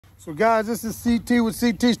So guys, this is CT with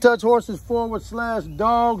CT's Touch Horses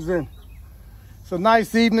 /dogs, and it's a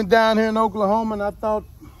nice evening down here in Oklahoma, and I thought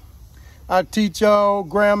I'd teach y'all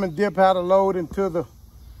Graham and Dip how to load into the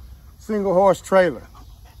single horse trailer.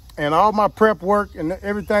 And all my prep work and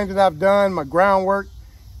everything that I've done, my groundwork,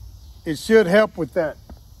 it should help with that.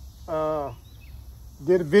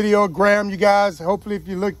 Did a video of Graham, you guys. Hopefully if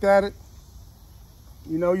you looked at it,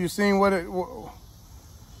 you know, you seen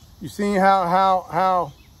you seen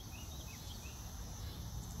how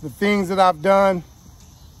the things that I've done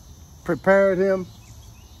prepared him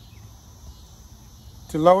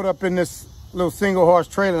to load up in this little single horse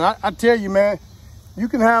trailer. And I tell you, man, you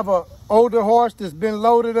can have an older horse that's been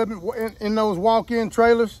loaded up in those walk-in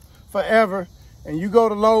trailers forever, and you go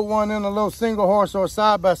to load one in a little single horse or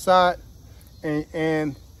side-by-side,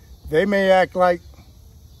 and they may act like,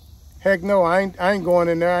 heck no, I ain't going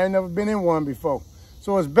in there. I ain't never been in one before.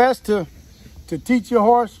 So it's best to teach your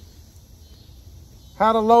horse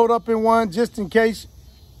how to load up in one, just in case,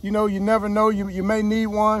 you know, you never know, you may need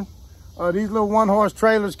one. These little one-horse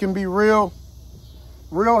trailers can be real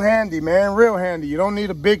handy, man, real handy. You don't need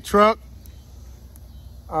a big truck.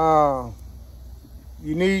 You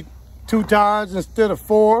need 2 tires instead of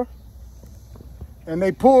 4, and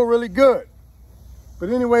they pull really good. But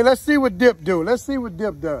anyway, let's see what Dip do. Let's see what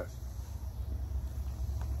Dip does.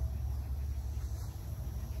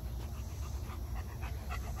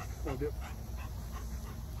 Come on, Dip.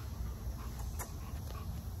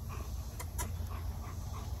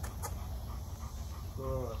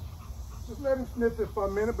 Just let him sniff it for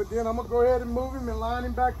a minute, but then I'm gonna go ahead and move him and line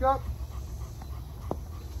him back up.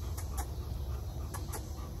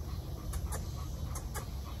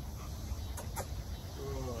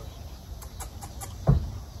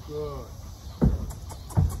 Good.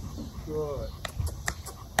 Good.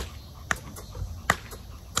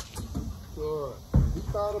 Good. You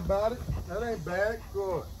thought about it? That ain't bad.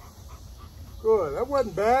 Good. Good. That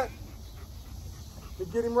wasn't bad. To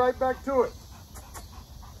get him right back to it.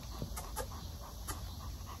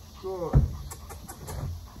 Good.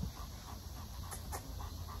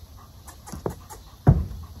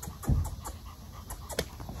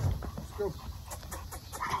 Let's go.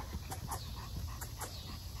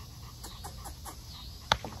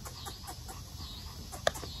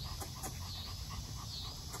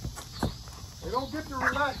 They don't get to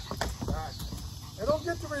relax. They don't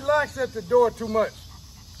get to relax at the door too much.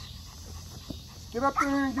 Get up there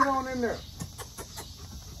and get on in there.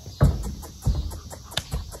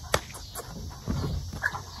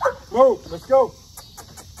 Move, let's go.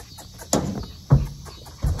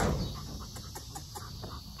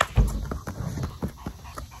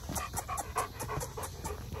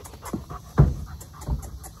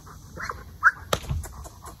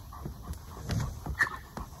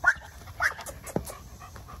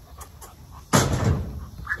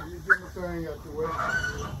 Thing out the way.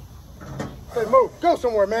 Say, move. Go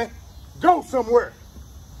somewhere, man. Go somewhere.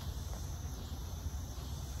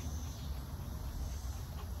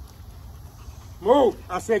 Move.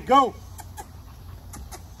 I said go.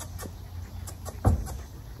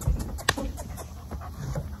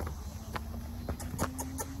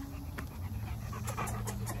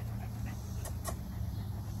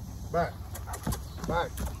 Back.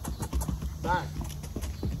 Back. Back.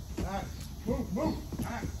 Back. Move. Move.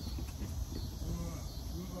 Back.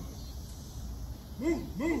 Move,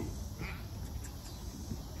 move,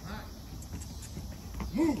 back.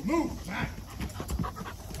 Move, move, back.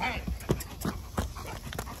 Back.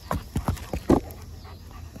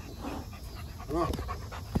 Come on.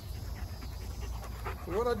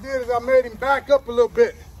 So what I did is I made him back up a little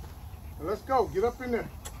bit. Now let's go, get up in there.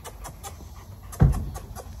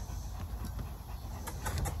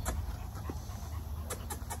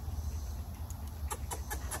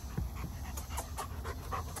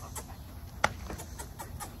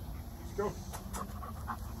 Go.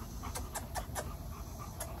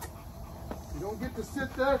 You don't get to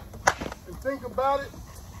sit there and think about it.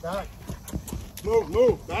 Back. Move,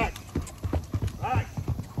 move, back. Back.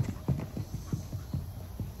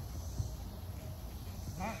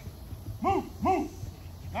 Back. Move, move.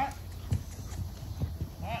 Back.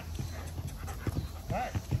 Back.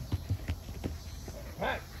 Back.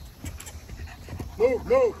 Back. Move,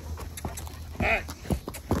 move. Back.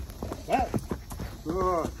 Back.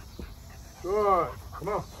 Good. Good. Come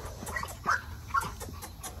on.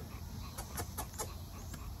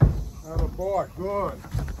 Atta boy. Good.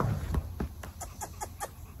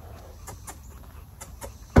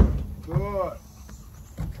 Good.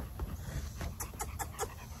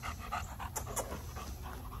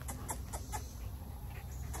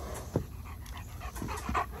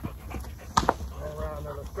 All around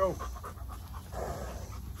there. Let's go. go.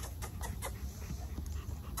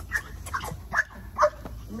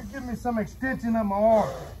 Let me give me some extension of my arm.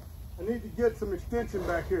 I need to get some extension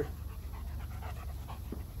back here.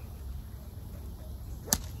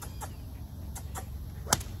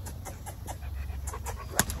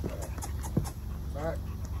 All right,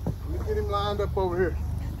 let me get him lined up over here.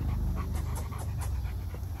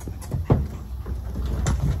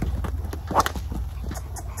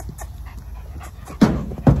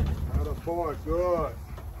 Boy, good.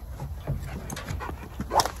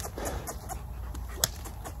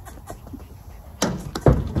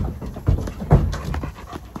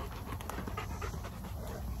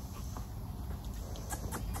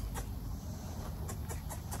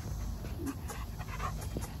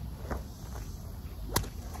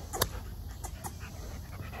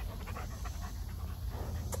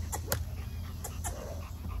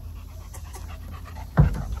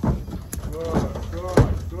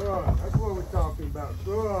 That's what we're talking about.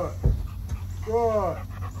 Good. Good.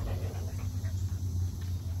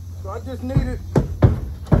 So I just need it.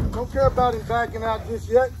 Don't care about him backing out just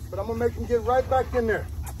yet, but I'm going to make him get right back in there.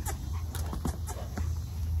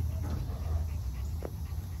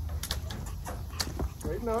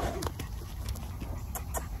 Straighten up.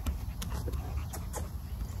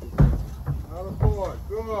 Another boy.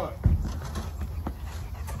 Good.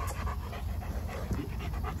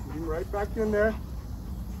 Get him right back in there.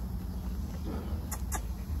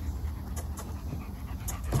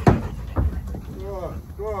 Good,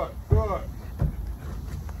 good, good.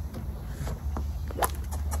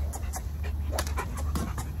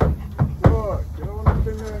 Good. Get on up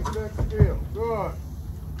in there and set still. Good.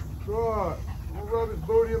 Good. We'll rub his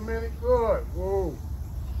booty a minute. Good. Whoa.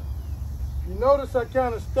 You notice I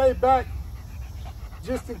kind of stay back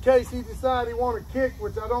just in case he decides he want to kick,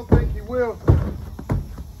 which I don't think he will.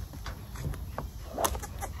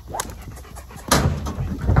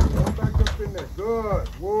 Go back up in there. Good.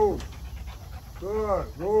 Whoa. Good.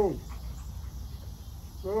 Whoa.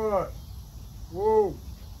 Good. Whoa.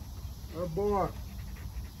 Good boy.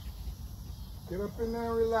 Get up in there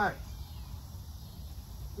and relax.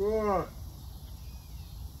 Good.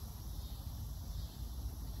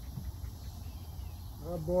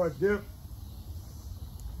 Good boy. Dip.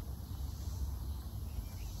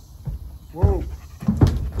 Whoa.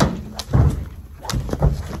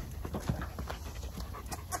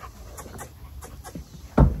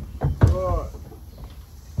 Good.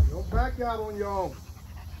 Don't back out on your own.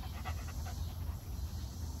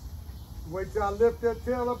 Wait till I lift that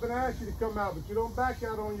tail up and ask you to come out, but you don't back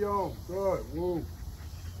out on your own. Good. Whoa.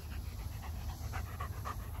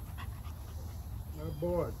 Good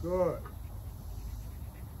boy. Good.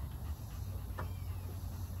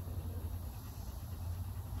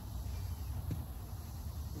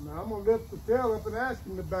 Now I'm going to lift the tail up and ask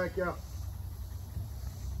him to back out.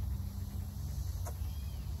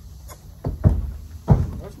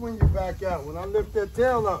 That's when you back out, when I lift that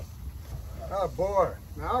tail up. Oh boy.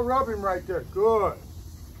 Now I'll rub him right there. Good.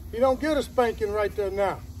 He don't get a spanking right there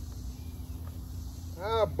now.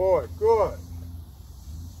 Ah boy. Good.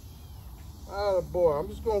 Ah boy. I'm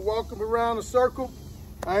just going to walk him around a circle.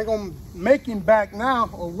 I ain't going to make him back now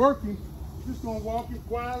or work him. I'm just going to walk him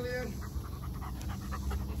quietly in.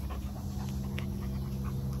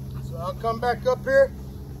 So I'll come back up here.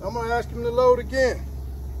 I'm going to ask him to load again.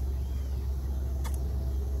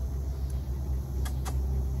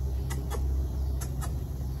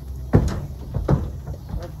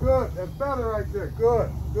 That's good. That's better right there. Good.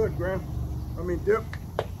 Good, Graham. I mean, Dip.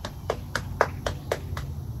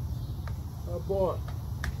 Oh, boy.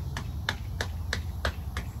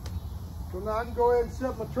 So now I can go ahead and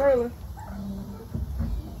set my trailer.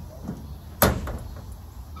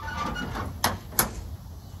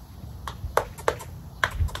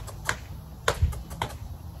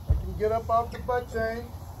 Get up off the butt chain,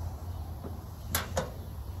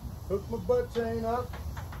 hook my butt chain up,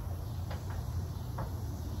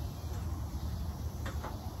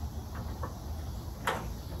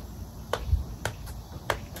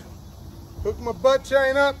 hook my butt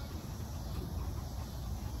chain up,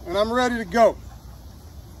 and I'm ready to go.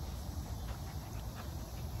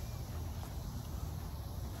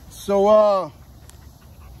 So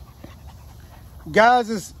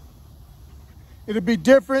guys, it'd be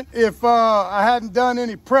different if I hadn't done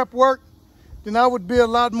any prep work. Then I would be a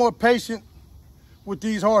lot more patient with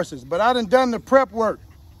these horses. But I done the prep work.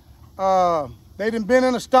 They done been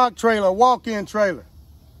in a stock trailer, a walk-in trailer.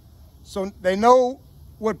 So they know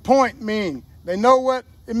what point mean. They know what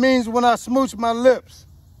it means when I smooch my lips.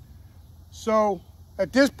 So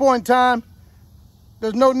at this point in time,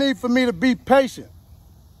 there's no need for me to be patient.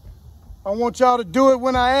 I want y'all to do it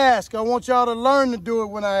when I ask. I want y'all to learn to do it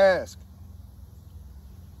when I ask.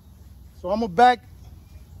 So I'm gonna back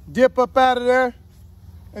dip up out of there,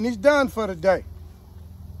 and he's done for the day.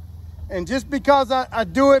 And just because I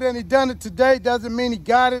do it and he done it today doesn't mean he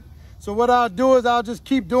got it. So what I'll do is I'll just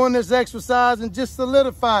keep doing this exercise and just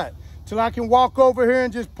solidify it till I can walk over here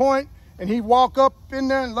and just point and he walk up in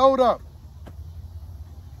there and load up.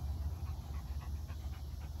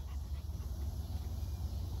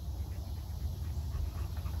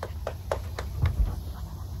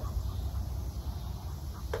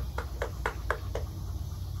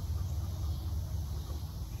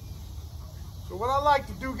 So what I like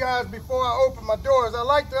to do, guys, before I open my doors, I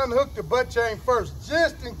like to unhook the butt chain first,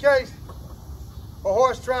 just in case a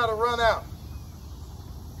horse try to run out.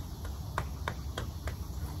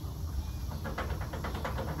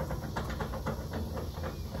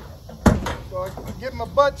 So I get my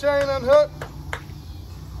butt chain unhooked.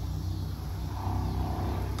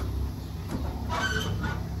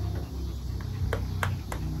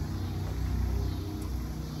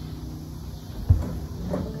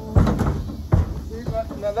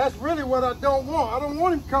 Now that's really what I don't want. I don't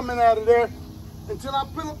want him coming out of there until I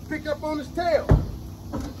pick up on his tail.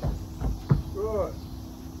 Good.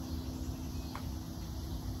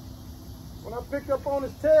 When I pick up on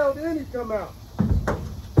his tail, then he come out.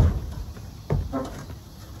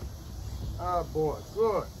 Ah, boy,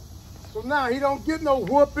 good. So now he don't get no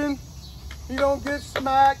whooping. He don't get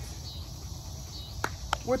smacked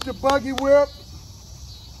with the buggy whip.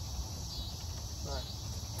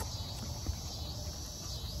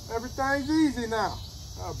 Everything's easy now.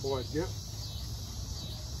 Oh boy, Gip.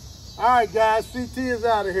 All right, guys, CT is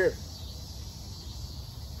out of here.